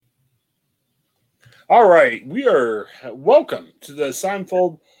All right, we are welcome to the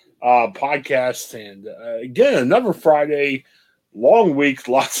Seinfeld podcast, and again, another Friday, long week,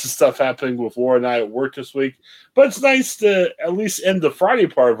 lots of stuff happening with Laura and I at work this week. But it's nice to at least end the Friday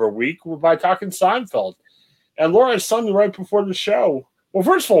part of our week by talking Seinfeld. And Laura, I saw you right before the show. Well,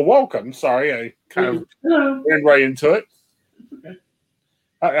 first of all, welcome. Sorry, I kind of Hello. ran right into it. Okay.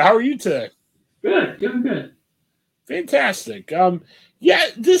 How are you today? Good. Doing good. Fantastic. Yeah,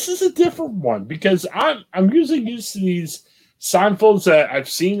 this is a different one because I'm usually used to these Seinfelds that I've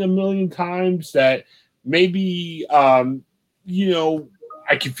seen a million times that maybe I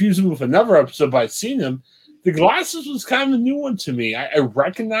confuse them with another episode, but I've seen them. The Glasses was kind of a new one to me. I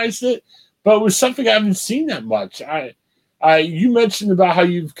recognized it, but it was something I haven't seen that much. You mentioned about how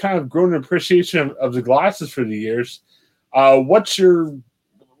you've kind of grown an appreciation of the Glasses for the years. What's your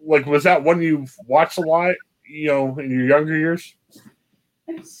was that one you've watched a lot? In your younger years?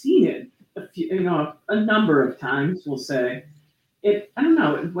 I've seen it a number of times. We'll say it. I don't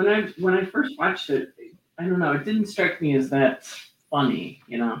know. When I first watched it, I don't know. It didn't strike me as that funny.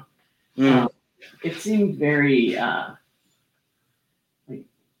 It seemed very I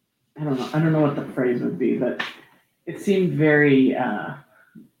don't know. I don't know what the phrase would be, but it seemed very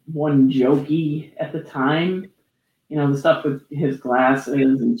one jokey at the time. The stuff with his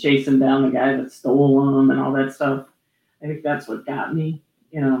glasses and chasing down the guy that stole them and all that stuff. I think that's what got me,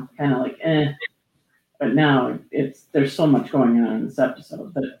 kind of like, eh. But now there's so much going on in this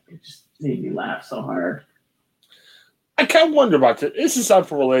episode that it just made me laugh so hard. I kind of wonder about this. This is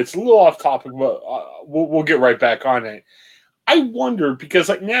something related. It's a little off topic, but we'll get right back on it. I wonder because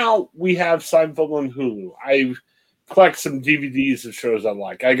now we have Seinfeld on Hulu. I collect some DVDs of shows I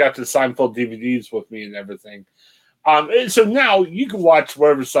like. I got the Seinfeld DVDs with me and everything. And so now you can watch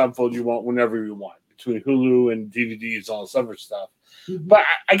whatever Seinfeld you want whenever you want between Hulu and DVDs, all this other stuff. Mm-hmm. But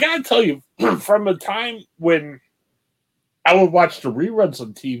I got to tell you, from a time when I would watch the reruns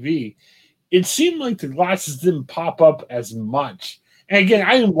on TV, it seemed like the Glasses didn't pop up as much. And again,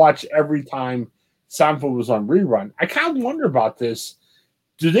 I didn't watch every time Seinfeld was on rerun. I kind of wonder about this.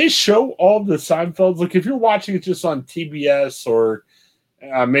 Do they show all the Seinfelds? Like if you're watching it just on TBS or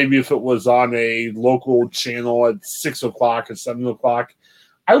maybe if it was on a local channel at 6 o'clock or 7 o'clock,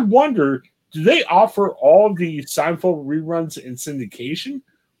 I wonder, do they offer all the Seinfeld reruns in syndication?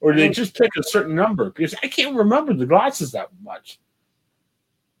 Or do they just pick a certain number? Because I can't remember the Glasses that much.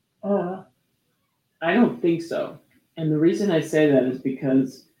 I don't think so. And the reason I say that is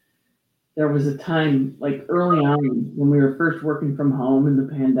because there was a time, like early on when we were first working from home in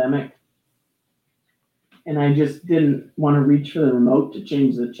the pandemic, and I just didn't want to reach for the remote to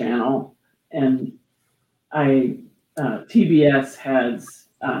change the channel. And TBS has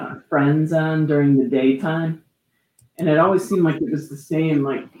Friends on during the daytime. And it always seemed like it was the same,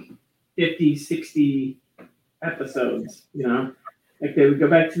 50, 60 episodes, Like they would go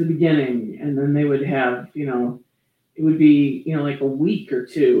back to the beginning and then they would have, it would be, like a week or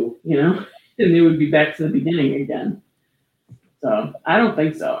two, and they would be back to the beginning again. So I don't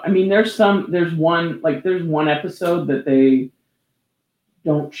think so. I mean, there's one episode that they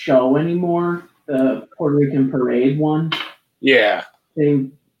don't show anymore, the Puerto Rican parade one. Yeah. They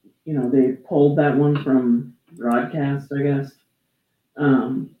pulled that one from broadcast, I guess.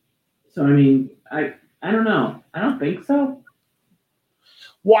 So I mean, I don't know. I don't think so.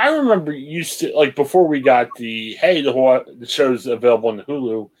 Well, I remember used to before we got the show's available on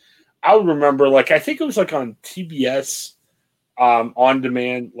Hulu. I would remember I think it was on TBS. On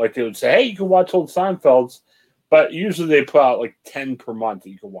demand, they would say, hey, you can watch old Seinfelds, but usually they put out 10 per month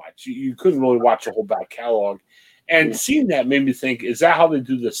that you can watch. You couldn't really watch a whole back catalog. And seeing that made me think, is that how they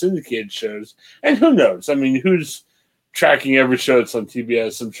do the syndicated shows? And who knows? I mean, who's tracking every show that's on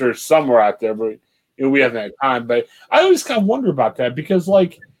TBS? I'm sure somewhere out there, but we haven't had time. But I always kind of wonder about that because,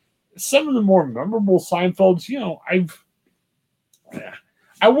 some of the more memorable Seinfelds,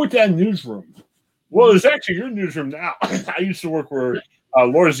 I worked at a newsroom. Well, it's actually your newsroom now. I used to work where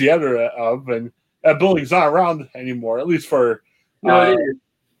Laura's the editor of, and that building's not around anymore, at least for... No,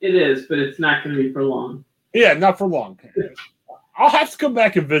 it is, but it's not going to be for long. Yeah, not for long. I'll have to come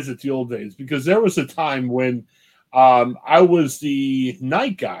back and visit the old days, because there was a time when I was the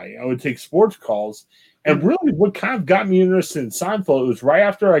night guy. I would take sports calls, and really what kind of got me interested in Seinfeld, it was right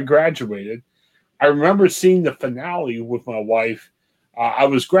after I graduated. I remember seeing the finale with my wife. I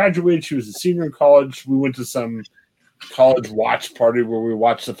was graduated. She was a senior in college. We went to some college watch party where we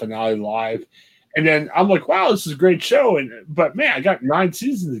watched the finale live. And then I'm like, wow, this is a great show. But man, I got 9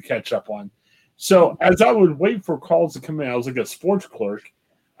 seasons to catch up on. So as I would wait for calls to come in, I was like a sports clerk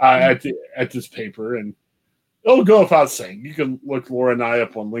at this paper. And it'll go without saying. You can look Laura and I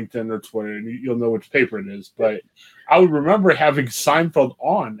up on LinkedIn or Twitter, and you'll know which paper it is. But I would remember having Seinfeld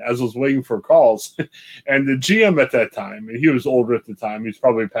on as I was waiting for calls, and the GM at that time, and he was older at the time, he's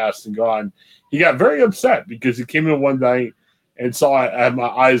probably passed and gone. He got very upset because he came in one night and saw I had my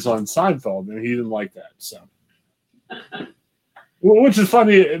eyes on Seinfeld, and he didn't like that. So, well, which is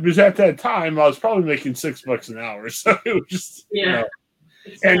funny because at that time I was probably making $6 an hour, so it was just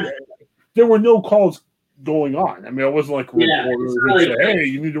and there were no calls going on. I mean, it wasn't like a reporter who said, "Hey,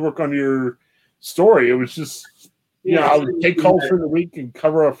 you need to work on your story." It was just, I would take calls for the week and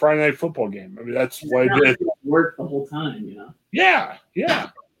cover a Friday night football game. I mean, that's what I did. Work the whole time, Yeah.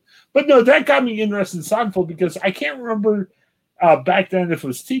 But no, that got me interested in Seinfeld because I can't remember back then if it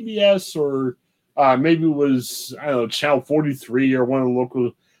was TBS or maybe it was, I don't know, Channel 43 or one of the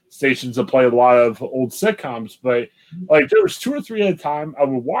local stations that play a lot of old sitcoms. But like there was 2 or 3 at a time. I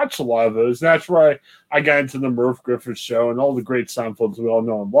would watch a lot of those. And that's where I got into the Murph Griffith Show and all the great Seinfelds we all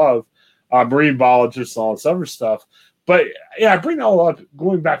know and love, Marine Biologist and all this other stuff. But I bring that all up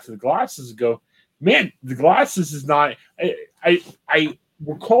going back to the glasses and go, man, the glasses is not. I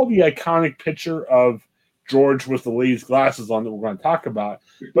recall the iconic picture of George with the lady's glasses on that we're going to talk about.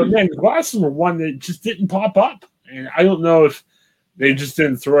 But man, the glasses were one that just didn't pop up. And I don't know if they just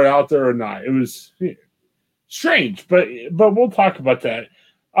didn't throw it out there or not. It was strange, but we'll talk about that.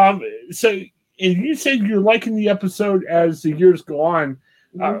 So, and you said you're liking the episode as the years go on.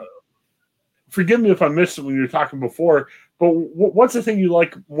 Forgive me if I missed it when you were talking before, but what's the thing you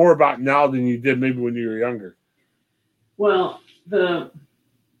like more about now than you did maybe when you were younger? Well, the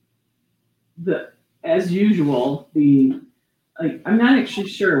as usual, I'm not actually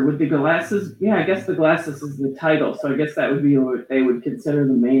sure with the glasses. Yeah, I guess the glasses is the title, so I guess that would be what they would consider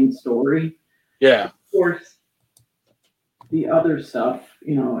the main story. Yeah. Of course, the other stuff,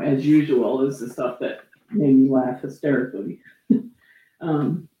 as usual, is the stuff that made me laugh hysterically.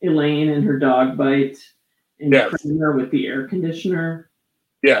 Elaine and her dog bite, and Kramer with the air conditioner.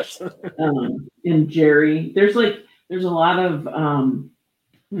 Yes. And Jerry. There's a lot of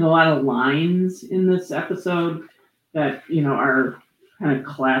lines in this episode that are kind of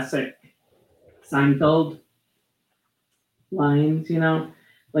classic Seinfeld lines,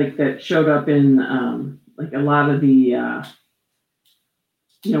 like that showed up in like a lot of the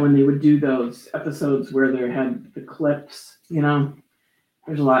when they would do those episodes where they had the clips,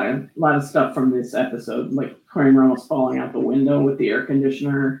 there's a lot of stuff from this episode, like Kramer almost falling out the window with the air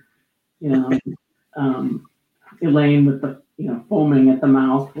conditioner, Elaine with the foaming at the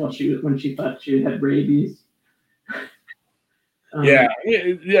mouth when she thought she had rabies.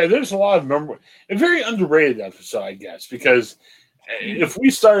 There's a lot of a very underrated episode, I guess, because if we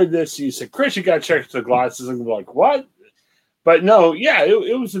started this, you said, Chris, you got to check the glasses, and we're like, what? But no,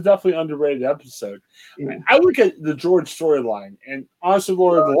 it was a definitely underrated episode. Yeah. I look at the George storyline, and honestly,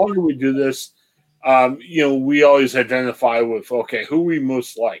 Laura, the longer we do this, we always identify with, okay, who we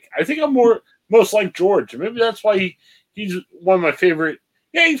most like. I think I'm most like George, and maybe that's why he's one of my favorite.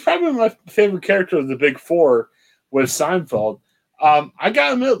 Yeah, he's probably my favorite character of the Big Four with Seinfeld. I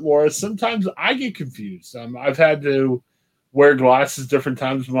gotta admit, Laura, sometimes I get confused. I've had to wear glasses different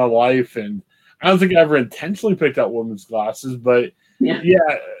times in my life, and I don't think I ever intentionally picked out women's glasses, but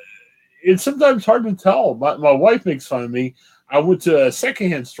it's sometimes hard to tell. My wife makes fun of me. I went to a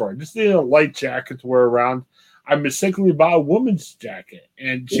secondhand store, just needed a light jacket to wear around. I mistakenly bought a woman's jacket,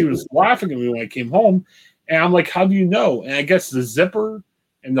 and she was laughing at me when I came home. And I'm like, how do you know? And I guess the zipper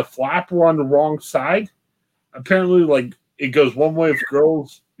and the flap were on the wrong side. Apparently, like, it goes one way with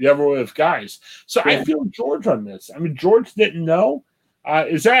girls, the other way with guys. So I feel George on this. I mean, George didn't know.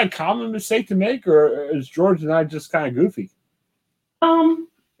 Is that a common mistake to make, or is George and I just kind of goofy? I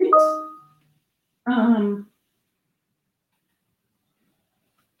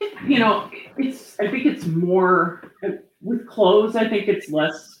think it's more with clothes. I think it's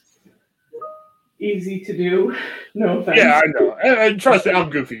less easy to do. No offense. Yeah, I know. And trust me,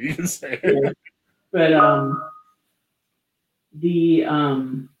 I'm goofy. You can say it. Yeah. But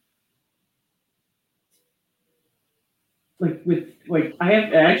I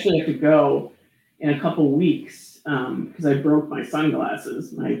actually have to go in a couple weeks because I broke my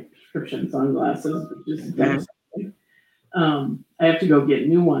sunglasses, my prescription sunglasses, which is devastating. I have to go get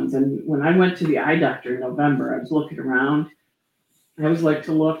new ones. And when I went to the eye doctor in November, I was looking around. I always like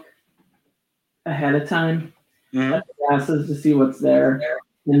to look ahead of time at the glasses to see what's there.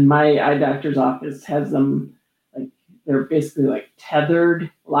 And my eye doctor's office has them, like, they're basically like tethered,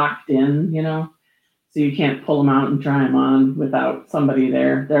 locked in, so you can't pull them out and try them on without somebody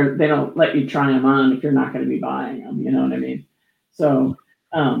there. They don't let you try them on if you're not going to be buying them. You know what I mean? So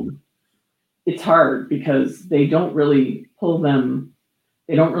it's hard because they don't really pull them.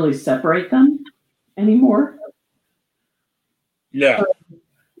 They don't really separate them anymore. Yeah.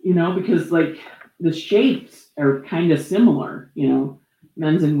 Because like the shapes are kind of similar.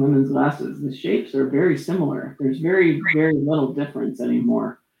 Men's and women's glasses. The shapes are very similar. There's very, very little difference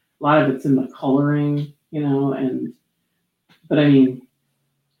anymore. A lot of it's in the coloring, but I mean,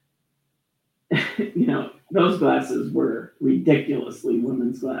 those glasses were ridiculously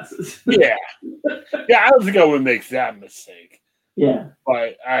women's glasses. Yeah. Yeah, I don't think I would make that mistake. Yeah.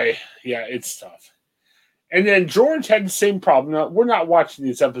 But it's tough. And then George had the same problem. Now, we're not watching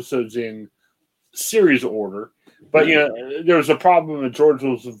these episodes in series order, but there was a problem that George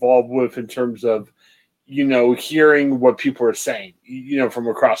was involved with in terms of hearing what people are saying, from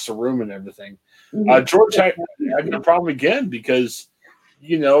across the room and everything. George had a problem again because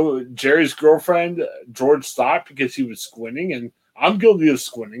Jerry's girlfriend, George thought because he was squinting, and I'm guilty of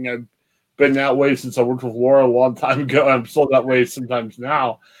squinting. I've been that way since I worked with Laura a long time ago. I'm still that way sometimes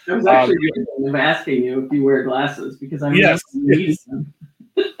now. I was actually asking you if you wear glasses because I remember needing them.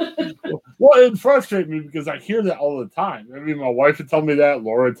 Well, it frustrates me because I hear that all the time. I mean, my wife would tell me that,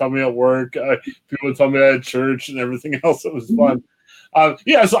 Laura would tell me at work, people would tell me that at church and everything else. It was fun.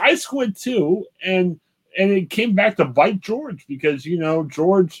 So I squint too, and it came back to bite George because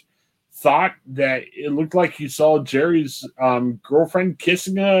George thought that it looked like he saw Jerry's girlfriend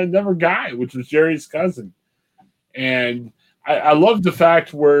kissing another guy, which was Jerry's cousin. And I love the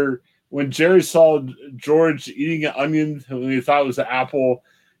fact where when Jerry saw George eating an onion when he thought it was an apple,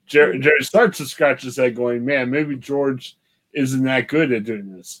 Jerry starts to scratch his head going, man, maybe George isn't that good at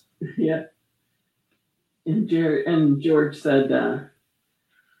doing this. Yeah. And George said,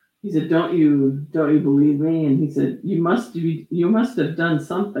 he said, don't you believe me? And he said, you must have done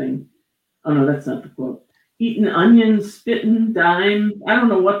something. Oh no, that's not the quote. Eating onions, spitting, dime. I don't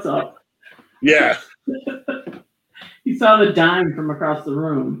know what's up. Yeah. He saw the dime from across the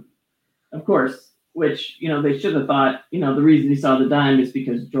room, of course, which, they should have thought, the reason he saw the dime is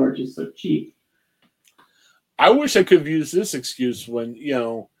because George is so cheap. I wish I could have used this excuse when,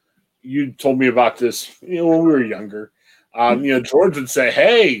 you told me about this, when we were younger. George would say,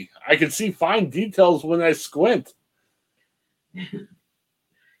 hey, I can see fine details when I squint.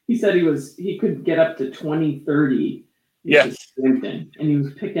 He said he could get up to 20/30. Yes. Squinting, and he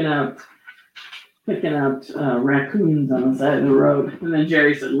was picking out raccoons on the side of the road. And then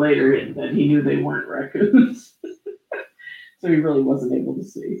Jerry said later that he knew they weren't raccoons. So he really wasn't able to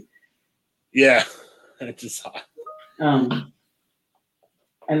see. Yeah. I just saw.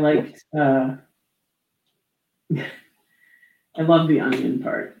 I liked I love the onion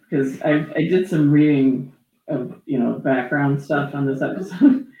part because I did some reading of background stuff on this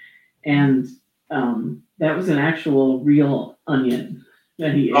episode, and that was an actual real onion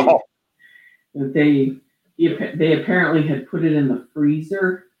that he ate. That they apparently had put it in the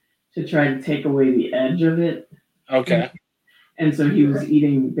freezer to try to take away the edge of it. Okay. And so he was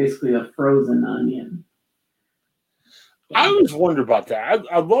eating basically a frozen onion. I always wonder about that.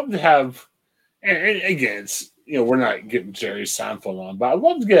 I'd love to have, and again, it's, we're not getting Jerry Seinfeld on, but I'd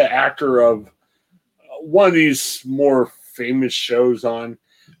love to get an actor of one of these more famous shows on,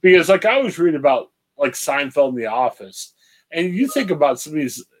 because like I always read about like Seinfeld and The Office, and you think about some of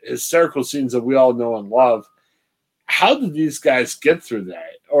these hysterical scenes that we all know and love. How did these guys get through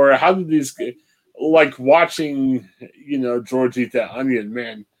that? Or how did these, like watching, George eat that onion,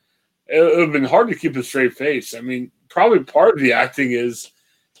 man, it would have been hard to keep a straight face. I mean, probably part of the acting is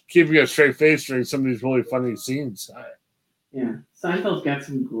keeping a straight face during some of these really funny scenes. Yeah, Seinfeld's got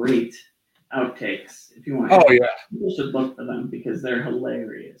some great outtakes. If you want, you should look for them because they're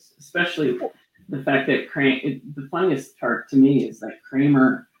hilarious. Especially the fact that the funniest part to me is that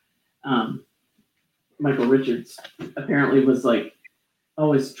Kramer, Michael Richards, apparently was like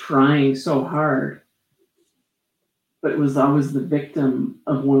always trying so hard, but was always the victim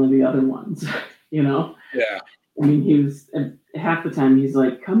of one of the other ones. Yeah. I mean, he was half the time he's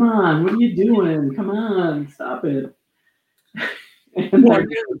like, "Come on, what are you doing? Come on, stop it."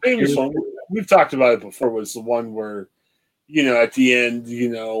 The famous one we've talked about it before was the one where, at the end,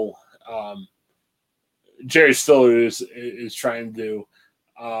 Jerry Stiller is trying to,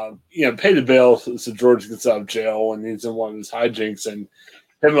 pay the bail so George gets out of jail, and he's in one of his hijinks, and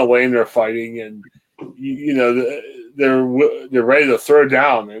him and Elaine are fighting, and they're ready to throw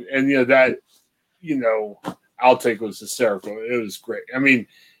down, and that outtake was hysterical. It was great. I mean,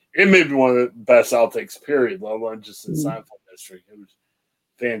 it may be one of the best outtakes, period, let alone just in Seinfeld history. It was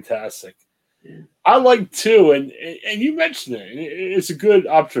fantastic. Yeah. I like too, and you mentioned it. It's a good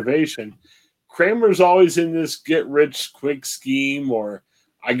observation. Kramer's always in this get rich quick scheme, or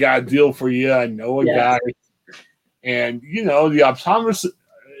I got a deal for you. I know a Yes. guy. And, the optometrist,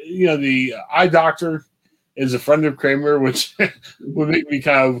 the eye doctor is a friend of Kramer, which would make me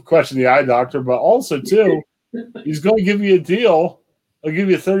kind of question the eye doctor. But also, too, he's going to give you a deal. He'll give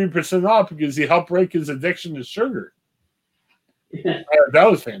you 30% off because he helped break his addiction to sugar. Yeah. That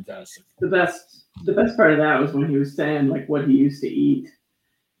was fantastic. The best part of that was when he was saying like what he used to eat.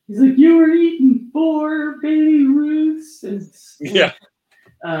 He's like, you were eating 4 Baby Ruths and Yeah.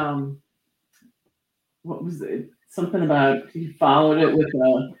 What was it? Something about he followed it with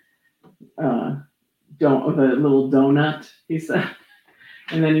a little donut. He said,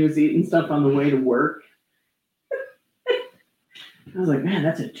 and then he was eating stuff on the way to work. I was like, man,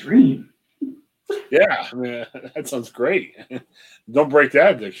 that's a dream. Yeah, I mean, that sounds great. Don't break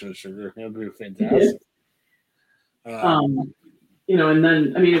that addiction to sugar. It'd be fantastic. And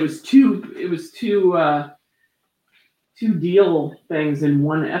then it was two deal things in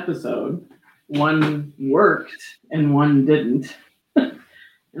one episode. One worked and one didn't.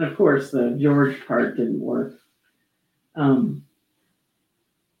 And of course the George part didn't work. With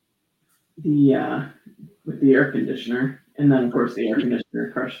the air conditioner, and then of course the air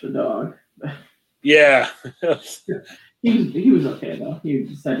conditioner crushed the dog. Yeah. he was okay though. He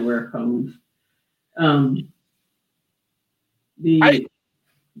just had to wear a cone. The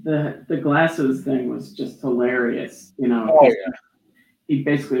glasses thing was just hilarious. Oh yeah. He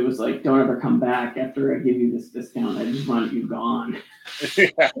basically was like, "Don't ever come back after I give you this discount. I just want you gone."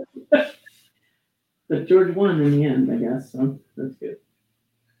 Yeah. But George won in the end, I guess. So that's good.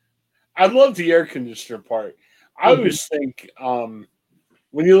 I love the air conditioner part. I always think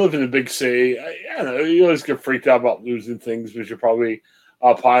when you live in a big city, I don't know, you always get freaked out about losing things because you're probably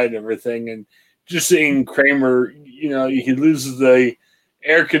up high and everything. And just seeing Kramer, he loses the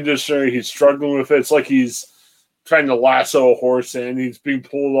air conditioner. He's struggling with it. It's like he's trying to lasso a horse in. He's being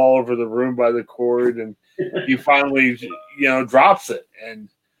pulled all over the room by the cord, and he finally, drops it. And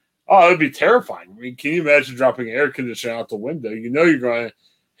it'd be terrifying. I mean, can you imagine dropping an air conditioner out the window? You're going to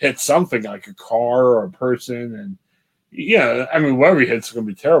hit something like a car or a person, and whatever he hits is going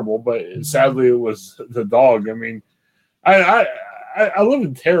to be terrible. But sadly, it was the dog. I mean, I live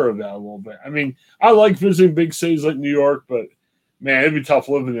in terror of that a little bit. I mean, I like visiting big cities like New York, but man, it'd be tough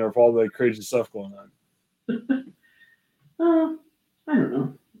living there with all that crazy stuff going on. I don't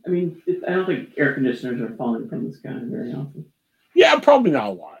know. I mean, I don't think air conditioners are falling from the sky very often. Yeah, probably not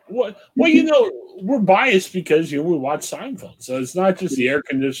a lot. Well, we're biased because we watch Seinfeld, so it's not just the air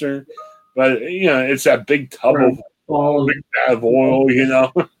conditioner, but it's that big tub of big bag of oil. You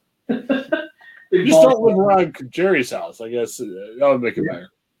just don't live around Jerry's house. I guess that would make it better.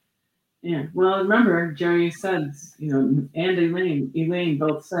 Yeah. Well, remember Jerry said, and Elaine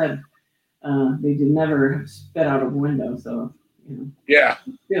both said they did never spit out of a window. So yeah,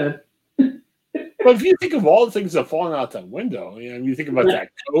 good. But if you think of all the things that fallen out that window, you think about that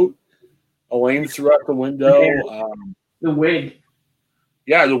coat Elaine threw out the window. The wig.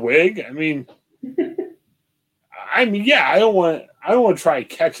 Yeah, the wig. I mean, yeah. I don't want to try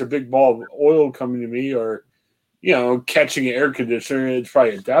to catch a big ball of oil coming to me, or catching an air conditioner. It's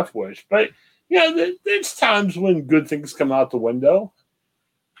probably a death wish. But there's times when good things come out the window.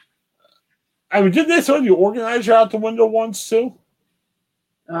 I mean, did they throw the organizer out the window once too?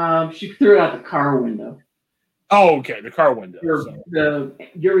 She threw out the car window. Oh, okay, the car window. The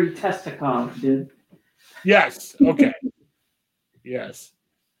Yuri Testikov did. Yes. Okay. Yes.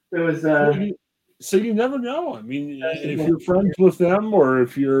 There was so you never know. I mean, if you're friends with them or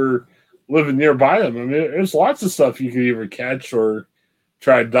if you're living nearby them, I mean, there's lots of stuff you could either catch or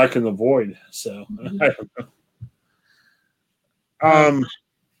try to duck and avoid. So I don't know.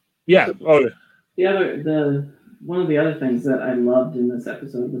 Yeah. Oh, one of the other things that I loved in this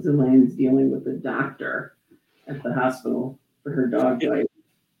episode was Elaine's dealing with the doctor at the hospital for her dog bite.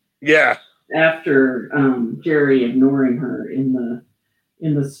 Yeah. After Jerry ignoring her in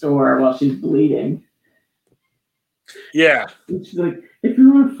the store while she's bleeding. Yeah. And she's like, if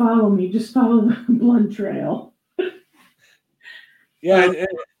you want to follow me, just follow the blood trail. Yeah,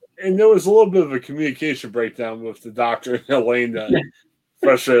 and there was a little bit of a communication breakdown with the doctor and Elaine that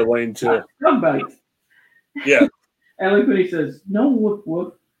frustrated Elaine too. Dog bite. Yeah. I like when he says, no woof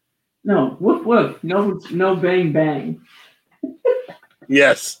woof. No, woof woof. No bang bang.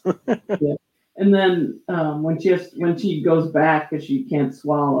 Yes. Yeah. And then when she goes back because she can't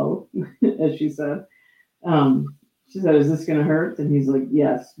swallow, as she said, she said, is this going to hurt? And he's like,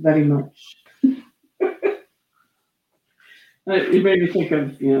 yes, very much. It made me think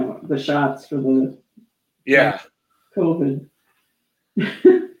of, the shots for the COVID.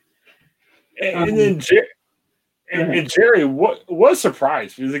 And then And Jerry, what a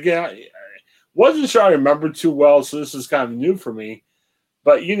surprise, because again, I wasn't sure I remembered too well, so this is kind of new for me.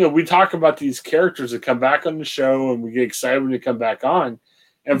 But we talk about these characters that come back on the show, and we get excited when they come back on.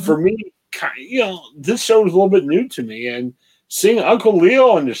 And for me, this show was a little bit new to me, and seeing Uncle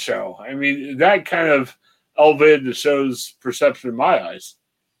Leo on the show, I mean, that kind of elevated the show's perception in my eyes.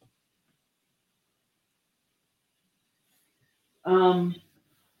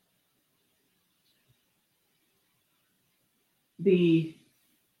 There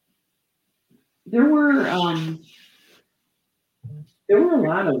were a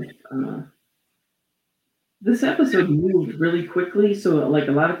lot of this episode moved really quickly, so like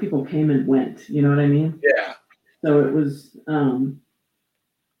a lot of people came and went. You know what I mean? Yeah. So it was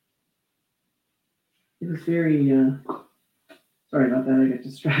very. Sorry about that. I got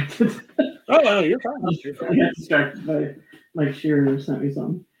distracted. Oh no, you're fine. I got distracted by Mike Shearer sent me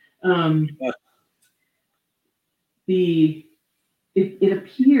something. It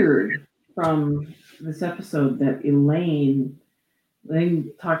appeared from this episode that Elaine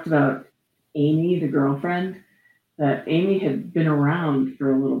talked about Amy, the girlfriend, that Amy had been around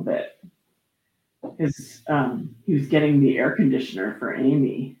for a little bit because he was getting the air conditioner for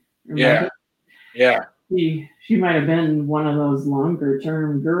Amy. Remember? Yeah. She might have been one of those longer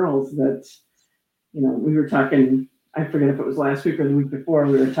term girls that, we were talking, I forget if it was last week or the week before,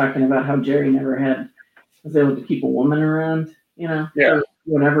 we were talking about how Jerry never was able to keep a woman around, for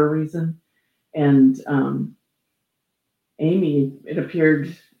whatever reason. And Amy, it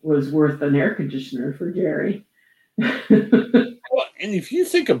appeared, was worth an air conditioner for Jerry. Well, and if you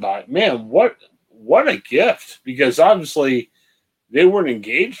think about it, man, what a gift, because obviously they weren't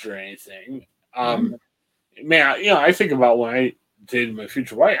engaged or anything. Man, I think about when I dated my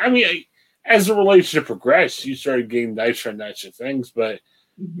future wife. I mean, as the relationship progressed, you started getting nicer and nicer things. But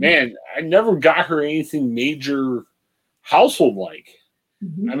man, I never got her anything major household like.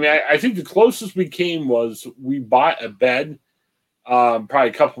 I mean, I think the closest we came was we bought a bed probably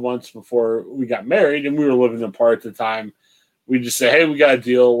a couple months before we got married, and we were living apart at the time. We just said, hey, we got a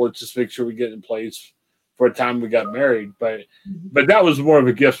deal. Let's just make sure we get in place for a time we got married. But that was more of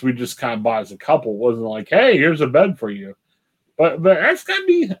a gift we just kind of bought as a couple. It wasn't like, hey, here's a bed for you. But that's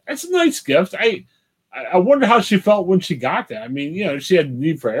a nice gift. I wonder how she felt when she got that. I mean, she had the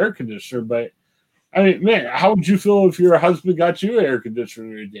need for air conditioner, but I mean, man, how would you feel if your husband got you an air conditioner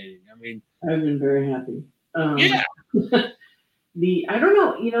when you were dating? I mean, I've been very happy. Yeah. I don't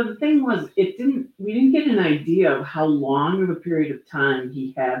know. The thing was, we didn't get an idea of how long of a period of time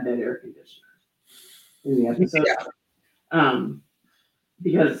he had that air conditioner in the episode. Yeah.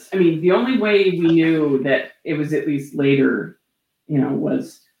 Because I mean, the only way we knew that it was at least later,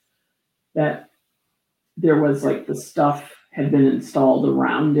 was that there was like the stuff had been installed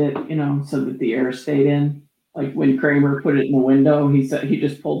around it, so that the air stayed in. Like when Kramer put it in the window, he said he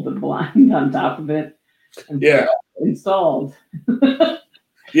just pulled the blind on top of it and installed.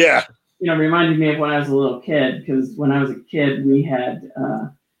 Yeah. Reminded me of when I was a little kid, because when I was a kid, we had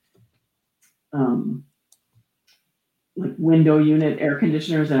like window unit air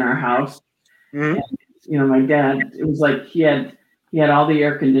conditioners in our house. And, my dad, it was like he had all the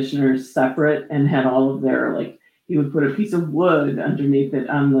air conditioners separate and had all of their, like, he would put a piece of wood underneath it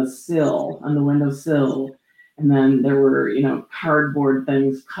on the windowsill. And then there were, cardboard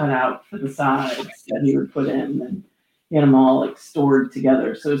things cut out for the sides that he would put in, and he had them all like stored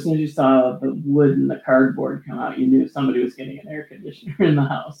together. So as soon as you saw the wood and the cardboard come out, you knew somebody was getting an air conditioner in the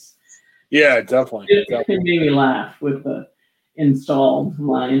house. Yeah, definitely. It made me laugh with the installed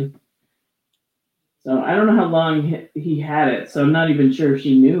line. So I don't know how long he had it. So I'm not even sure if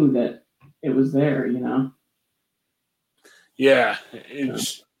she knew that it was there, Yeah. I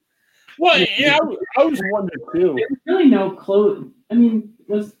was wondering too. There was really no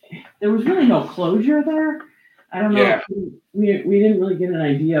there was really no closure there. I don't know. Yeah. We didn't really get an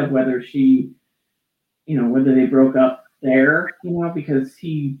idea of whether she, whether they broke up there, because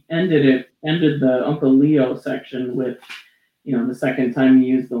he ended the Uncle Leo section with, the second time he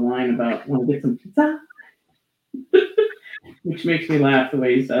used the line about want to get some pizza, which makes me laugh the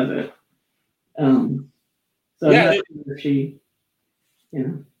way he says it. She,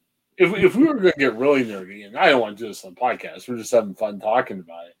 If we were going to get really nerdy, and I don't want to do this on the podcast, we're just having fun talking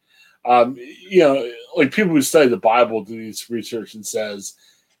about it. Like people who study the Bible do this research and says,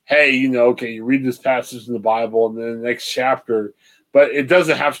 hey, okay, you read this passage in the Bible and then the next chapter, but it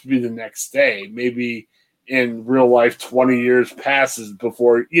doesn't have to be the next day. Maybe in real life, 20 years passes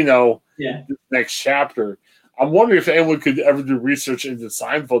before, the next chapter. I'm wondering if anyone could ever do research into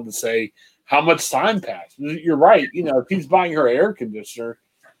Seinfeld to say how much time passed. You're right. If he's buying her air conditioner,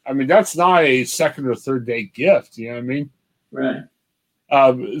 I mean, that's not a second or third date gift. You know what I mean? Right.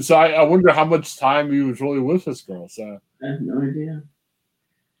 So I wonder how much time he was really with this girl. So I have no idea.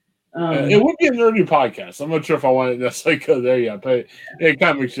 it would be a nerdy podcast. I'm not sure if I want to necessarily go there yet, but it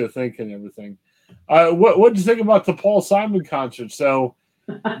kind of makes you think and everything. What did you think about the Paul Simon concert? So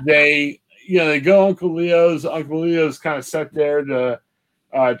they go Uncle Leo's. Uncle Leo's kind of sat there to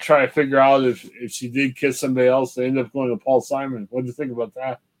try to figure out if she did kiss somebody else. They end up going to Paul Simon. What did you think about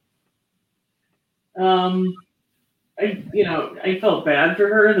that? I felt bad for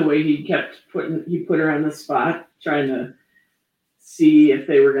her the way he put her on the spot, trying to see if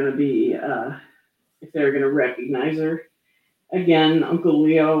they were going to recognize her. Again, Uncle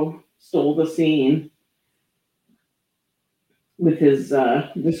Leo stole the scene with his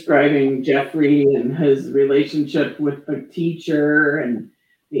describing Jeffrey and his relationship with the teacher and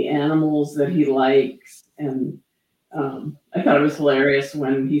the animals that he likes. And I thought it was hilarious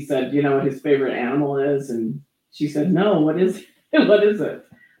when he said, you know what his favorite animal is? And she said, no, what is it? What is it?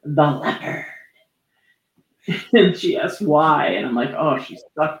 The leopard. And she asked why. And I'm like, oh, she's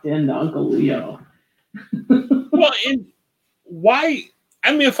sucked into Uncle Leo. Well, and why?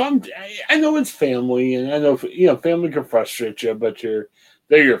 I mean, I know it's family, and I know family can frustrate you, but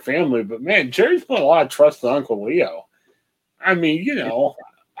they're your family. But man, Jerry's put a lot of trust in Uncle Leo. I mean,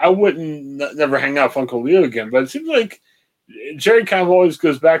 I wouldn't never hang out with Uncle Leo again, but it seems like Jerry kind of always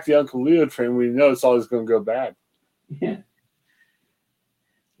goes back to the Uncle Leo train when it's always going to go bad. Yeah.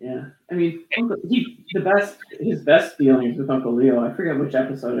 Yeah. I mean, his best feelings with Uncle Leo, I forget which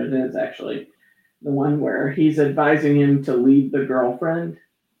episode it is actually. The one where he's advising him to leave the girlfriend.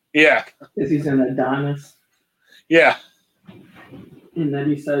 Yeah. Because he's an Adonis. Yeah. And then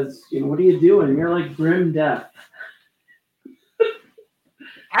he says, what are you doing? You're like grim death.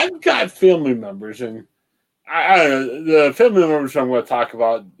 I've got family members, and I don't know, the family members I'm going to talk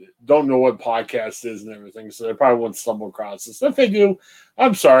about don't know what podcast is and everything, so they probably won't stumble across this. If they do,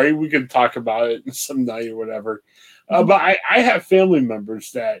 I'm sorry. We can talk about it some night or whatever. But I have family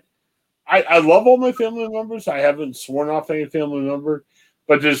members that I love all my family members. I haven't sworn off any family member,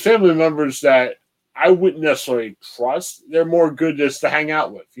 but there's family members that I wouldn't necessarily trust. They're more good just to hang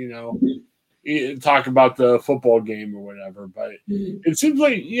out with, talk about the football game or whatever. But it seems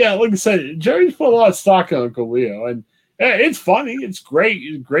like, like I said, Jerry's put a lot of stock in Uncle Leo, and it's funny. It's great.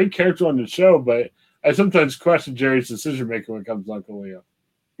 He's a great character on the show, but I sometimes question Jerry's decision making when it comes to Uncle Leo.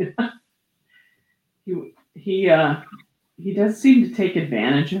 He does seem to take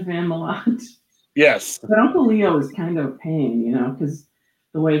advantage of him a lot. Yes. But Uncle Leo is kind of a pain, because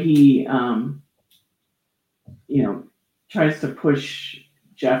the way he, tries to push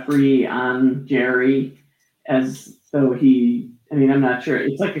Jeffrey on Jerry as though I'm not sure.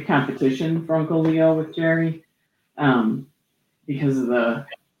 It's like a competition for Uncle Leo with Jerry because of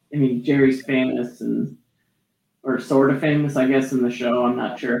Jerry's famous or sort of famous, I guess, in the show. I'm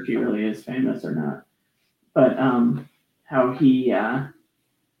not sure if he really is famous or not. But how he's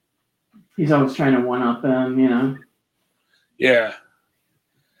always trying to one-up him, Yeah.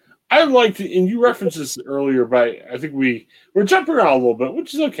 I liked it, and you referenced this earlier, but I think we're jumping around a little bit,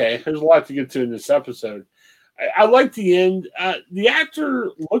 which is okay. There's a lot to get to in this episode. I like the end. The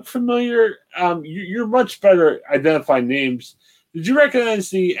actor looked familiar. You're much better at identifying names. Did you recognize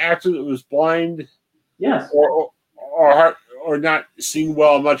the actor that was blind? Yes. Or not seeing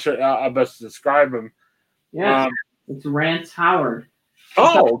well? I'm not sure how best to describe him. Yeah, it's Rance Howard.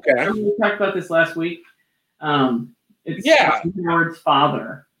 Okay. We talked about this last week. It's Howard's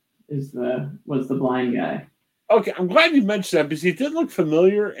father was the blind guy. Okay, I'm glad you mentioned that because he did look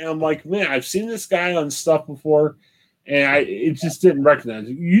familiar, and I'm like, man, I've seen this guy on stuff before, and it just didn't recognize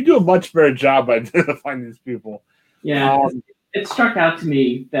it. You do a much better job identifying these people. Yeah, it struck out to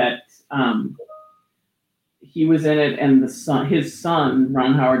me that he was in it, and his son,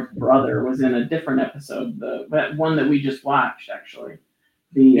 Ron Howard's brother, was in a different episode, that one that we just watched, actually.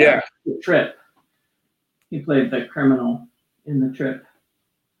 The Trip. He played the criminal in The Trip.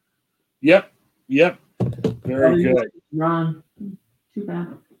 Yep. Very good. Ron, too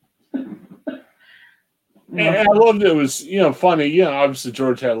bad. And I loved it. It was, funny. Obviously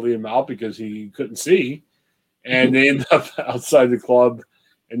George had to leave him out because he couldn't see, and they ended up outside the club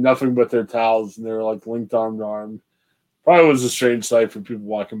and nothing but their towels, and they were like linked arm to arm. Probably was a strange sight for people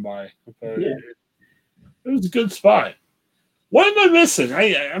walking by. It was a good spot. What am I missing?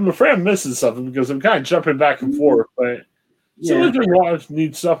 I'm afraid I'm missing something because I'm kind of jumping back and forth, but there's a lot of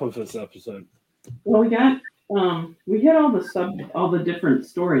neat stuff with this episode. Well, we hit all the different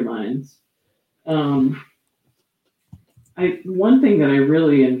storylines. One thing that I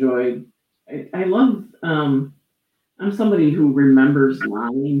really enjoyed, I love I'm somebody who remembers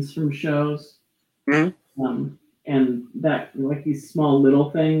lines from shows, Mhm. and that like these small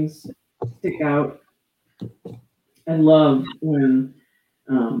little things stick out. I love when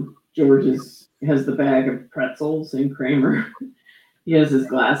George has the bag of pretzels and Kramer. He has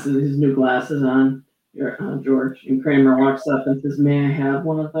his new glasses on. George, and Kramer walks up and says, "May I have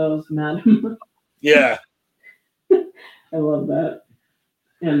one of those, madam?" Yeah. I love that.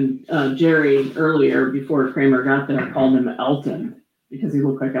 And Jerry earlier, before Kramer got there, called him Elton because he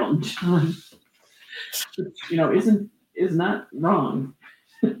looked like Elton John. Which, is not wrong.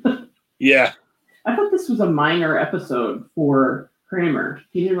 Yeah. I thought this was a minor episode for Kramer.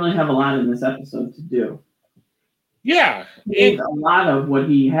 He didn't really have a lot in this episode to do. Yeah. He gave a lot of what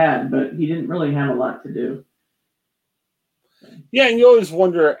he had, but he didn't really have a lot to do. Yeah, and you always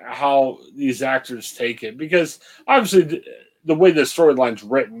wonder how these actors take it because obviously the way the storyline's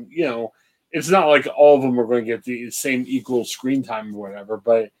written, it's not like all of them are going to get the same equal screen time or whatever.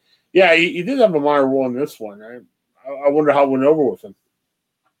 But yeah, he did have a minor role in this one. I wonder how it went over with him.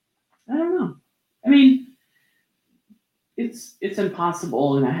 I don't know. I mean, it's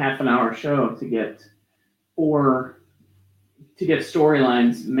impossible in a half an hour show to get storylines,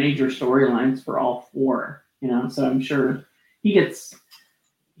 major storylines for all four. So I'm sure he's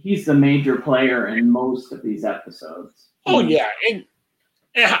the major player in most of these episodes. Oh yeah, and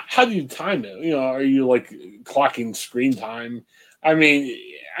how do you time it? Are you like clocking screen time? I mean,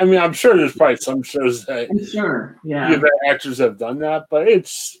 I'm sure there's probably some shows that I'm sure, yeah, actors have done that, but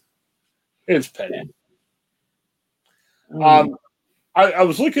it's petty. I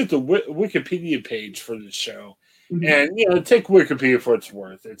was looking at the Wikipedia page for the show, and take Wikipedia for its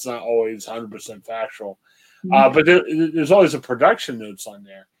worth. It's not always 100% factual, but there's always a production notes on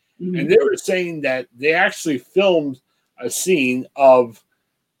there, and they were saying that they actually filmed a scene of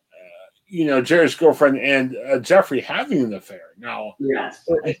Jerry's girlfriend and Jeffrey having an affair. Now, yes,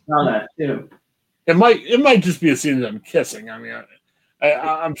 I saw that too. It might just be a scene of them kissing. I mean,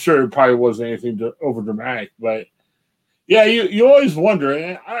 I'm sure it probably wasn't anything over dramatic, but yeah, you always wonder,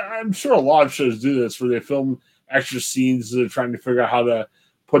 and I'm sure a lot of shows do this where they film extra scenes. They're trying to figure out how to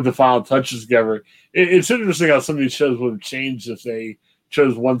put the final touches together. It's interesting how some of these shows would have changed if they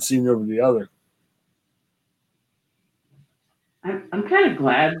chose one scene over the other. I'm kind of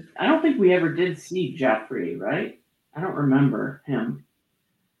glad. I don't think we ever did see Jeffrey, right? I don't remember him.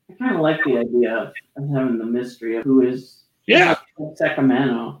 I kind of like the idea of having the mystery of who is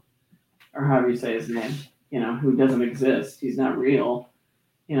Sacramento, or however you say his name. Who doesn't exist. He's not real.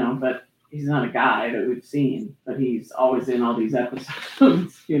 But he's not a guy that we've seen. But he's always in all these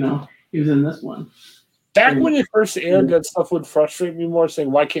episodes. He was in this one. Back when it first aired, that stuff would frustrate me more,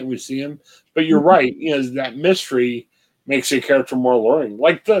 saying, why can't we see him? But you're right. That mystery makes a character more alluring.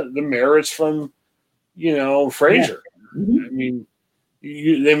 Like the Maris from, Frasier. Yeah. I mean,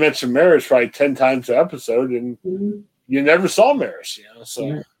 they mentioned Maris probably 10 times an episode, and you never saw Maris,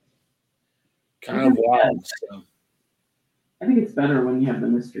 so kind of wild. So. I think it's better when you have the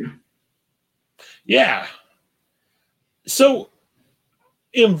mystery. Yeah. So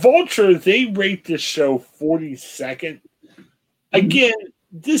in Vulture, they rate this show 42nd. Again,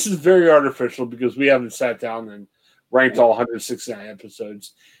 this is very artificial because we haven't sat down and ranked all 169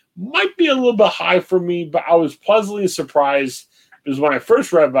 episodes. Might be a little bit high for me, but I was pleasantly surprised because when I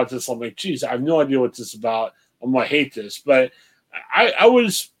first read about this, I'm like, geez, I have no idea what this is about. I'm going to hate this. But I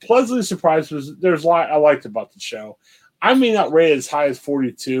was pleasantly surprised because there's a lot I liked about the show. I may not rate it as high as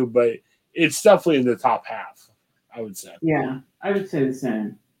 42, but it's definitely in the top half, I would say. Yeah, I would say the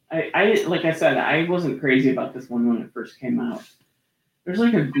same. I like I said, I wasn't crazy about this one when it first came out. There's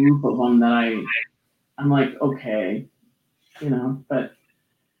like a group of them that I'm like, okay, but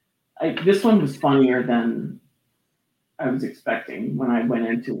this one was funnier than I was expecting when I went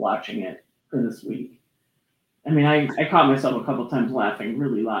into watching it for this week. I mean, I caught myself a couple times laughing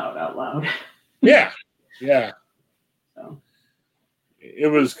really loud out loud. Yeah. So.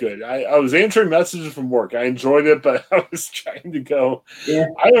 It was good. I was answering messages from work. I enjoyed it, but I was trying to go. Yeah.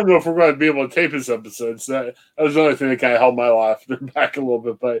 I don't know if we're going to be able to tape this episode. So that was the only thing that kind of held my laughter back a little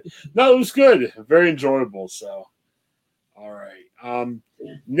bit. But no, it was good. Very enjoyable. So, all right.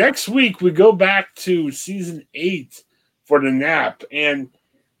 Next week, we go back to season 8 for the nap. And,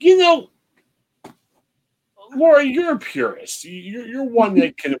 Laura, you're a purist. You're one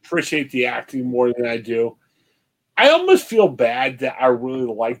that can appreciate the acting more than I do. I almost feel bad that I really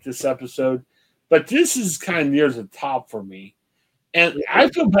like this episode, but this is kind of near the top for me. And I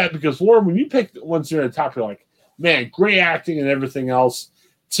feel bad because, Laura, when you pick ones near the top, you're like, man, great acting and everything else.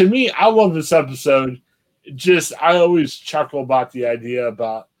 To me, I love this episode. I always chuckle about the idea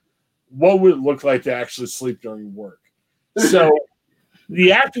about what would it look like to actually sleep during work. So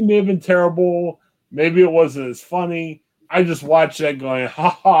the acting may have been terrible. Maybe it wasn't as funny. I just watched that going, ha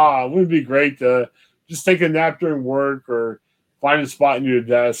ha, it would be great to just take a nap during work or find a spot in your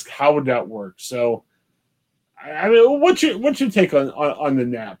desk. How would that work? So, I mean, what's your take on the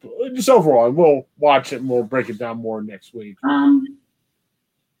nap? Just overall, and we'll watch it and we'll break it down more next week.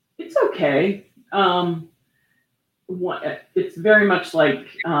 It's okay. It's very much like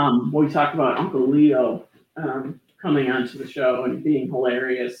when we talk about Uncle Leo coming onto the show and being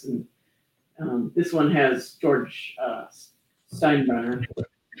hilarious. And this one has George Steinbrenner.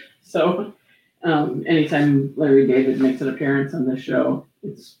 So anytime Larry David makes an appearance on this show,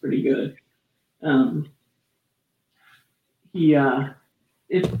 it's pretty good.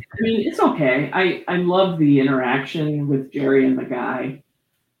 It's okay. I love the interaction with Jerry and the guy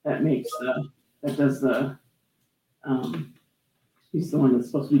that does the he's the one that's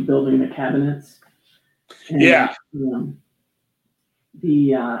supposed to be building the cabinets. And, yeah. And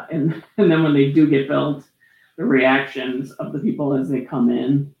then when they do get built, the reactions of the people as they come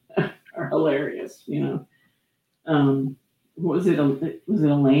in are hilarious. Was it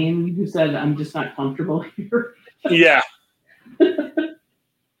Elaine who said, "I'm just not comfortable here"? Yeah.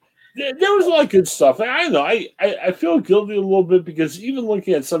 There was a lot of good stuff. I don't know. I feel guilty a little bit because even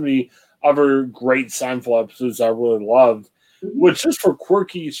looking at some of the other great Seinfeld episodes I really loved, which just for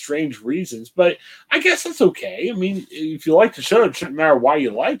quirky, strange reasons. But I guess that's okay. I mean, if you like the show, it shouldn't matter why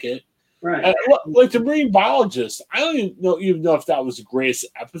you like it. Right. Like the Marine Biologist, I don't even know if that was the greatest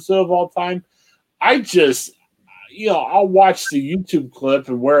episode of all time. I just, I'll watch the YouTube clip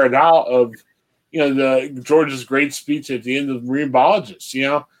and wear it out of, the George's great speech at the end of the Marine Biologist,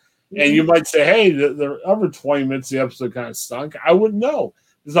 And you might say, hey, the other 20 minutes of the episode kind of stunk. I wouldn't know.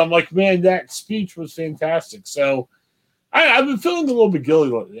 Because I'm like, man, that speech was fantastic. So I've been feeling a little bit guilty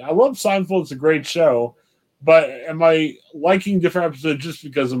lately. I love Seinfeld. It's a great show. But am I liking different episodes just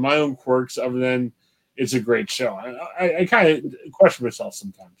because of my own quirks other than it's a great show? I kind of question myself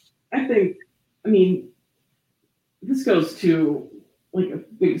sometimes. I mean, this goes to like a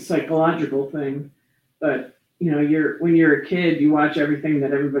big psychological thing. But, when you're a kid, you watch everything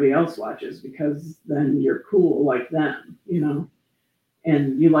that everybody else watches because then you're cool like them,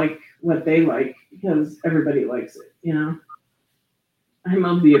 and you like what they like because everybody likes it, I'm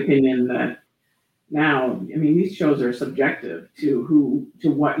of the opinion that now, these shows are subjective to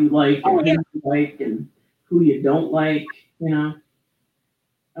what you like and who you like and who you don't like,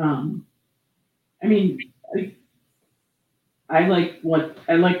 I like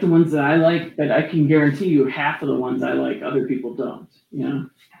the ones that I like, but I can guarantee you half of the ones I like, other people don't,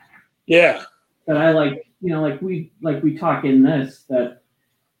 Yeah. But I like, like we talk in this that,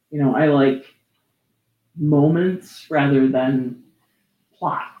 I like moments rather than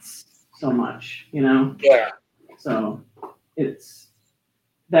plots so much, Yeah. So it's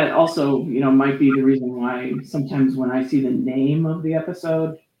that also, might be the reason why sometimes when I see the name of the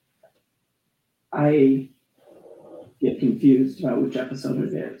episode, I get confused about which episode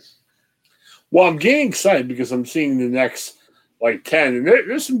it is. Well, I'm getting excited because I'm seeing the next 10, and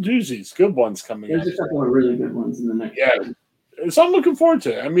there's some doozies, good ones coming up. There's a couple of really good ones in the next. Yeah, so I'm looking forward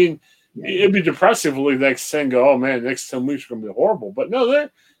to it. It'd be depressing if we leave the next 10 go, oh man, the next 10 weeks are going to be horrible. But no,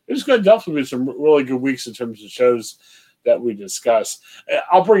 there's going to definitely be some really good weeks in terms of shows that we discuss.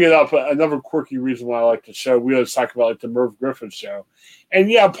 I'll bring it up. Another quirky reason why I like the show, we always talk about the Merv Griffin show.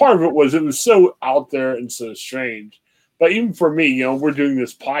 And yeah, part of it was so out there and so strange. But even for me, we're doing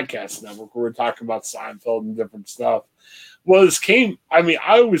this podcast network where we're talking about Seinfeld and different stuff. Well, I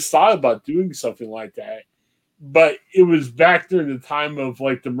always thought about doing something like that, but it was back during the time of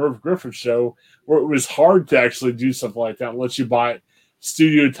the Merv Griffin show where it was hard to actually do something like that unless you bought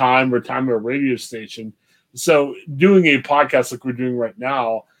studio time or time at a radio station. So doing a podcast like we're doing right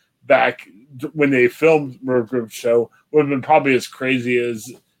now, back when they filmed Merv Griffin show, would have been probably as crazy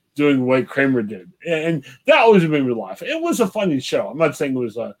as doing what Kramer did. And that always made me laugh. It was a funny show. I'm not saying it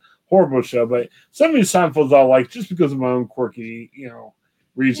was a horrible show, but some of these Seinfelds I like just because of my own quirky,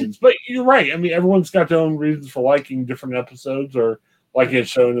 reasons. But you're right. Everyone's got their own reasons for liking different episodes or liking a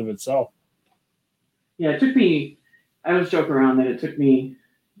show in of itself. Yeah, it took me, I always joke around that it took me,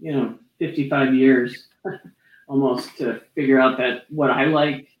 55 years almost to figure out that what I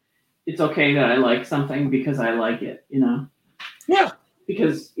like, it's okay that I like something because I like it, Yeah.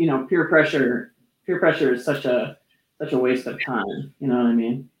 Because, peer pressure is such a waste of time. You know what I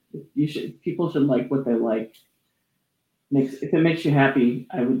mean? People should like what they like. If it makes you happy,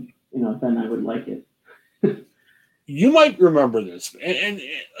 I would, then I would like it. You might remember this, and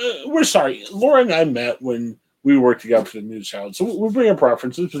we're sorry. Laura and I met when we worked together for the news channel, so we bring up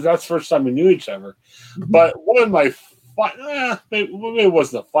references because that's the first time we knew each other. Mm-hmm. But one of my fun. Maybe it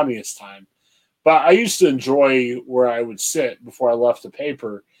wasn't the funniest time, but I used to enjoy where I would sit before I left the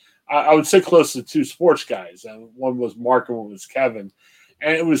paper. I would sit close to two sports guys, and one was Mark and one was Kevin.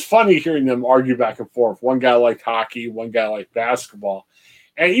 And it was funny hearing them argue back and forth. One guy liked hockey, one guy liked basketball.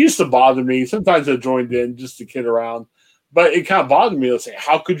 And it used to bother me. Sometimes I joined in just to kid around. But it kind of bothered me to say,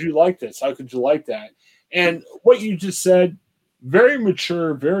 how could you like this? How could you like that? And what you just said, very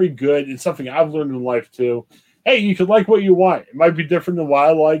mature, very good. It's something I've learned in life too. Hey, you can like what you want. It might be different than what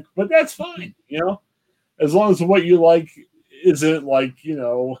I like, but that's fine, as long as what you like isn't like,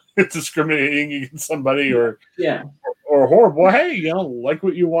 discriminating against somebody or horrible. Hey, like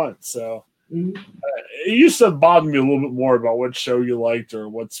what you want. So it used to bother me a little bit more about what show you liked or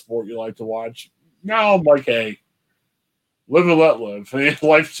what sport you like to watch. Now I'm like, hey, live and let live. I mean,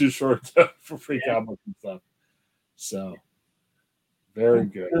 life's too short for freak out and stuff. So very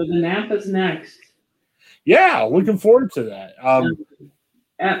good. So the nap is next. Yeah, looking forward to that.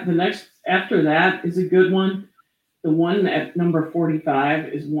 After that is a good one. The one at number 45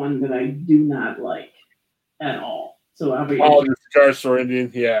 is one that I do not like at all. So I'll be the Cigar Store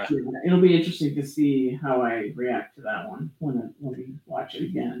Indian, yeah. It'll be interesting to see how I react to that one when we watch it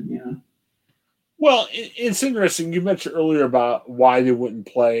again. Well, it's interesting. You mentioned earlier about why they wouldn't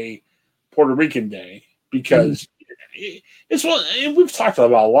play Puerto Rican Day because it's one. And we've talked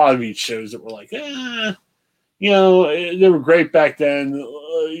about a lot of these shows that were like, they were great back then.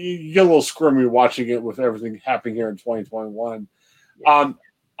 You get a little squirmy watching it with everything happening here in 2021. Yeah.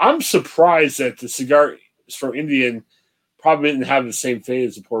 I'm surprised that the Cigar Store Indian probably didn't have the same fate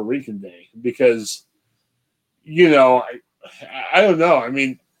as the Puerto Rican Day because, I don't know. I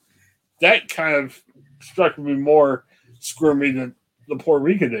mean, that kind of struck me more squirmy than the Puerto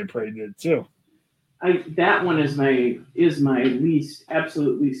Rican Day parade did too. That one is my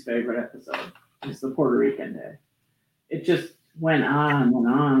absolute least favorite episode. Is the Puerto Rican Day. It just went on and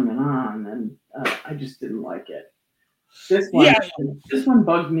on and on, and I just didn't like it. This one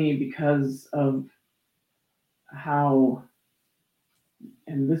bugged me because of how,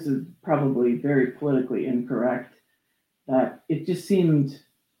 and this is probably very politically incorrect, that it just seemed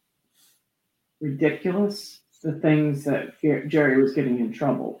ridiculous, the things that Jerry was getting in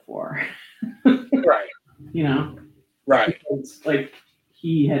trouble for. Right. Right. It's like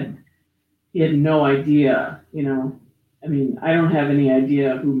he had no idea, I mean, I don't have any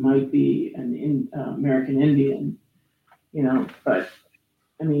idea who might be an American Indian, but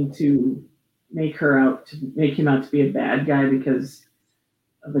I mean, to make him out to be a bad guy because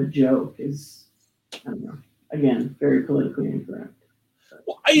of a joke is, I don't know, again, very politically incorrect.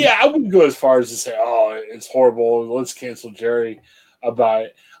 Well, yeah, I wouldn't go as far as to say, oh, it's horrible, let's cancel Jerry about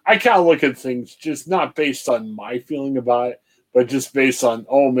it. I kind of look at things just not based on my feeling about it, but just based on,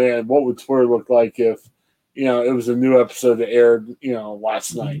 oh man, what would Twitter look like if, it was a new episode that aired,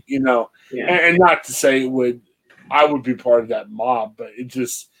 last night, and not to say I would be part of that mob, but it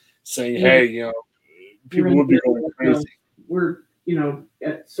just saying, hey, people would be going crazy. We're,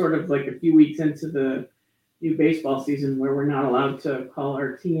 at sort of like a few weeks into the new baseball season where we're not allowed to call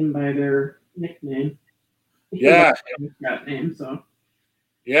our team by their nickname. Yeah. That name, so.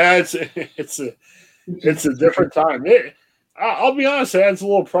 Yeah, it's a different time. I'll be honest, it adds a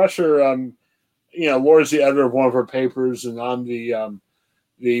little pressure. Laura's the editor of one of her papers, and I'm the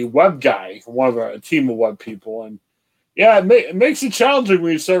web guy, one of a team of web people, and it makes it challenging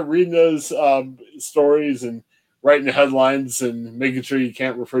when you start reading those stories and writing the headlines and making sure you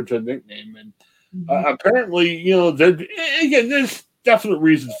can't refer to a nickname. And apparently, there's definite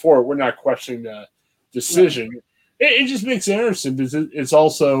reasons for it. We're not questioning the decision. Right. It just makes it interesting because it's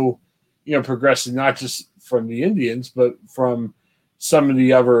also, progressing not just from the Indians, but from some of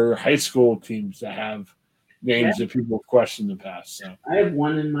the other high school teams that have names that people have questioned in the past. So I have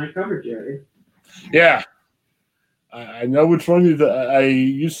one in my cover, Jerry. Yeah. I know which one I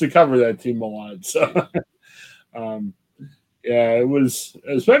used to cover that team a lot. So, it was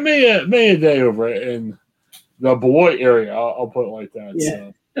many a day over in the Beloit area. I'll put it like that. Yeah.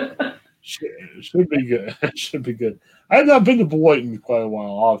 So. Should be good. Should be good. I have not been to Beloit in quite a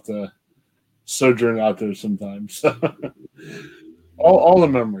while. I'll have to sojourn out there sometimes. all the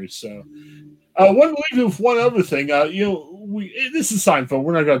memories. So, I want to leave you with one other thing. This is Seinfeld.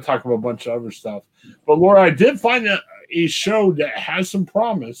 We're not going to talk about a bunch of other stuff. But Laura, I did find a show that has some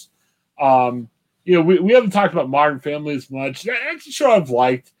promise. We haven't talked about Modern Family as much. That's a show I've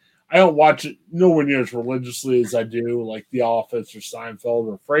liked. I don't watch it nowhere near as religiously as I do, like The Office or Seinfeld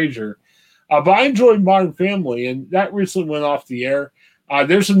or Frasier. But I enjoyed Modern Family, and that recently went off the air.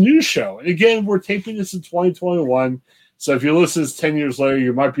 There's a new show. And again, we're taping this in 2021. So if you listen to this 10 years later,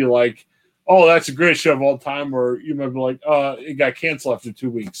 you might be like, oh, that's the greatest show of all time, or you might be like, it got canceled after 2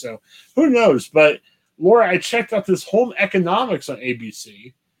 weeks. So who knows? But Laura, I checked out this Home Economics on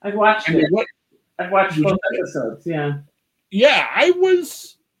ABC. I've watched it. I've watched both episodes. Yeah. Yeah, I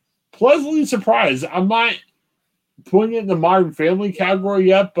was pleasantly surprised. I'm not putting it in the Modern Family category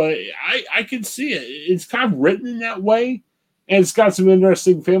yet, but I can see it. It's kind of written in that way, and it's got some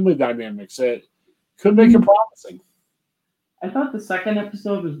interesting family dynamics that could make it promising. I thought the second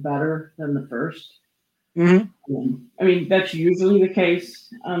episode was better than the first. Mm-hmm. I mean, that's usually the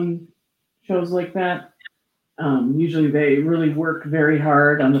case on shows like that. Usually they really work very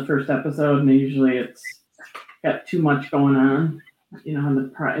hard on the first episode, and usually it's got too much going on, in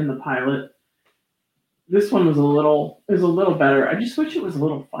the pilot. This one was a little better. I just wish it was a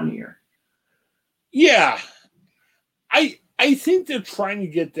little funnier. Yeah, I think they're trying to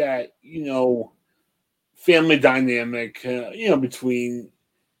get that, family dynamic, between,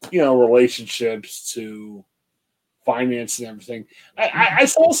 relationships to finance and everything. I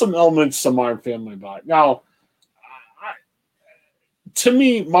saw some elements to Modern Family about it. Now, to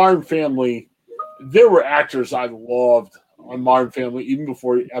me, Modern Family, there were actors I loved on Modern Family even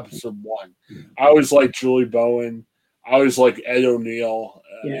before episode 1. I always liked Julie Bowen. I always liked Ed O'Neill.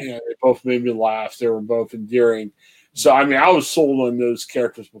 They both made me laugh. They were both endearing. So, I mean, I was sold on those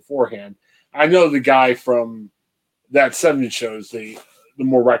characters beforehand. I know the guy from that 70s show is the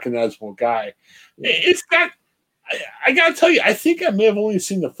more recognizable guy. It's got, I got to tell you, I think I may have only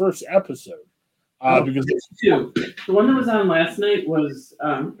seen the first episode. Because the one that was on last night was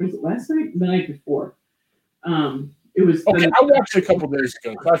it last night? The night before. It was okay. I watched it a couple days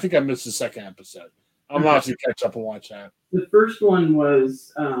ago. I think I missed the second episode. I'm gonna have to catch up and watch that. The first one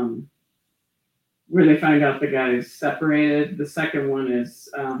was where they find out the guys separated. The second one is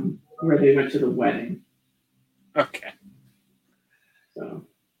where they went to the wedding. Okay. So.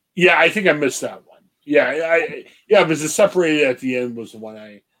 Yeah, I think I missed that one. Because the separated at the end was the one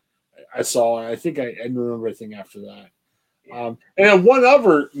I saw, and I think I remember everything after that. And then one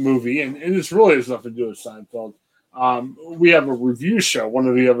other movie, and this really has nothing to do with Seinfeld. We have a review show, one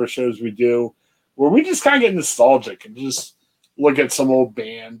of the other shows we do, where we just kind of get nostalgic and just look at some old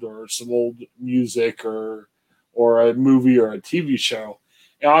band or some old music or a movie or a TV show.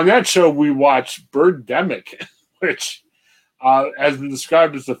 And on that show, we watch Birdemic, which has been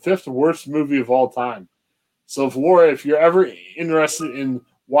described as the 5th worst movie of all time. So, Laura, if you're ever interested in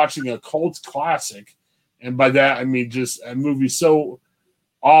watching a cult classic, and by that I mean just a movie so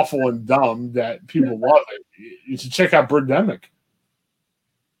awful and dumb that people love it, you should check out Birdemic.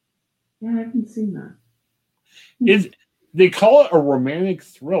 Yeah, I haven't seen that. They call it a romantic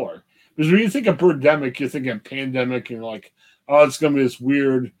thriller because when you think of Birdemic, you're thinking pandemic, and you're like, oh, it's going to be this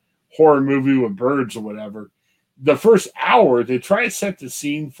weird horror movie with birds or whatever. The first hour, they try to set the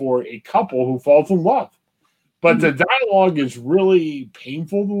scene for a couple who falls in love. But the dialogue is really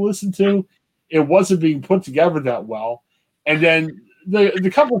painful to listen to. It wasn't being put together that well. And then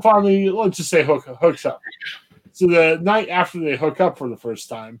the couple finally, let's just say, hooks up. So the night after they hook up for the first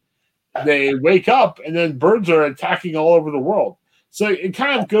time, they wake up and then birds are attacking all over the world. So it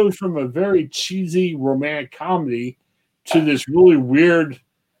kind of goes from a very cheesy romantic comedy to this really weird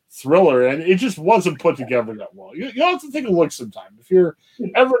thriller. And it just wasn't put together that well. You'll have to take a look sometime. If you're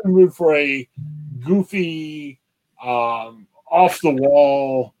ever in the mood for a goofy, off the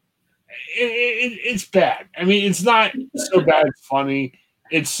wall, it's bad. I mean, it's not so bad it's funny.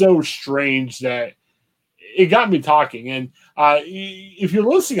 It's so strange that it got me talking. And if you're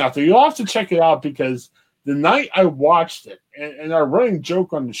listening out there, you'll have to check it out, because the night I watched it, and our running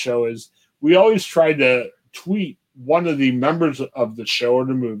joke on the show is we always try to tweet one of the members of the show or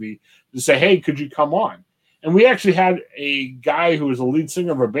the movie to say, hey, could you come on? And we actually had a guy who was a lead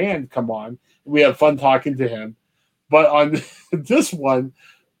singer of a band come on. We had fun talking to him. But on this one,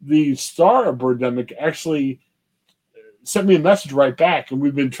 the star of Birdemic actually sent me a message right back, and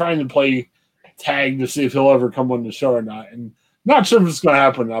we've been trying to play tag to see if he'll ever come on the show or not. And not sure if it's going to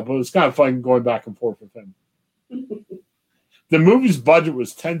happen or not, but it's kind of fun going back and forth with him. The movie's budget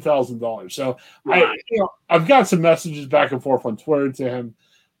was $10,000. So I've got some messages back and forth on Twitter to him,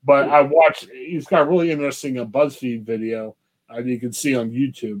 but I watched, he's got a really interesting BuzzFeed video you can see on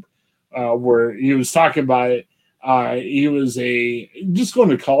YouTube where he was talking about it. He was just going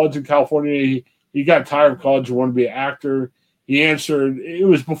to college in California. He got tired of college and wanted to be an actor. He answered, it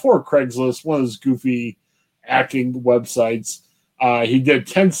was before Craigslist, one of those goofy acting websites. He did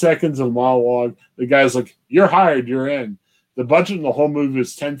 10 seconds of monologue. The guy's like, you're hired, you're in. The budget in the whole movie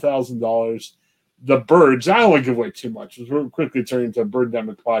was $10,000. The birds, I don't want to give away too much. We're quickly turning to a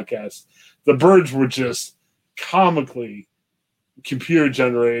Birdemic podcast. The birds were just comically computer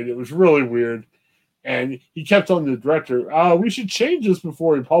generated. It was really weird. And he kept telling the director, we should change this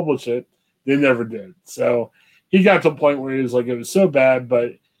before we publish it. They never did. So he got to the point where he was like, it was so bad,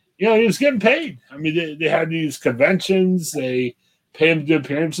 but, he was getting paid. I mean, they had these conventions. They pay him to do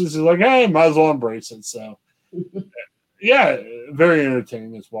appearances. He's like, hey, might as well embrace it. So, yeah, very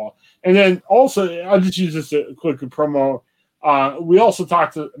entertaining as well. And then also, I'll just use this a quick promo. We also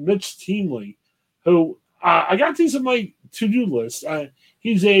talked to Mitch Teamley, who I got these on my to-do list.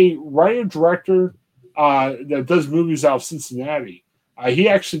 He's a writer-director that does movies out of Cincinnati. He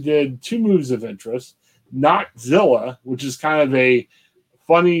actually did 2 movies of interest. Notzilla, which is kind of a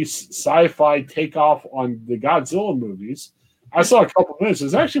funny sci-fi takeoff on the Godzilla movies. I saw a couple of minutes.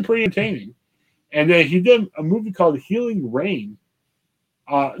 It's actually pretty entertaining. And then he did a movie called Healing River.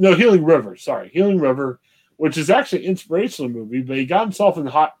 Healing River, which is actually an inspirational movie, but he got himself in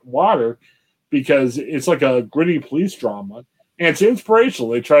hot water because it's like a gritty police drama. And it's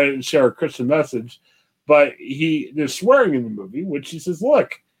inspirational. They try to share a Christian message, but there's swearing in the movie, which he says,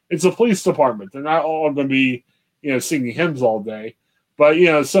 look, it's a police department. They're not all going to be, singing hymns all day.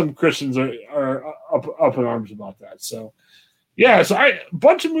 But, some Christians are up in arms about that. So, yeah, so a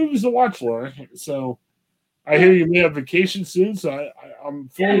bunch of movies to watch, Laura. So I hear you may have vacation soon, so I'm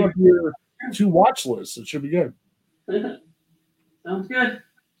filling up your 2 watch lists. It should be good. Sounds good.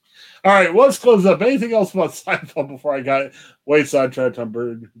 All right, well, let's close up. Anything else about Seinfeld before I got way sidetracked on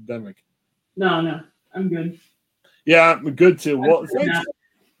Birdemic? No, I'm good. Yeah, I'm good too. Well, thanks.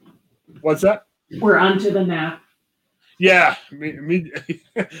 What's that? We're on to the nap. Yeah,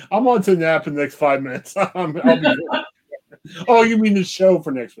 I'm on to the nap in the next 5 minutes. I'll be good. Oh, you mean the show for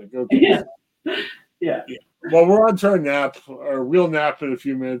next week? Okay. Yeah. Well, we're on to our nap, our real nap in a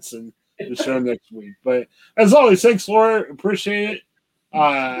few minutes, and the show next week. But as always, thanks, Laura. Appreciate it.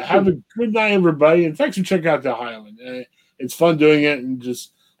 Have a good night, everybody, and thanks for checking out the Highland. It's fun doing it, and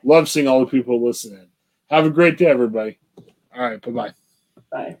just love seeing all the people listening. Have a great day, everybody. All right, bye-bye.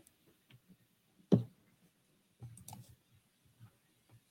 Bye.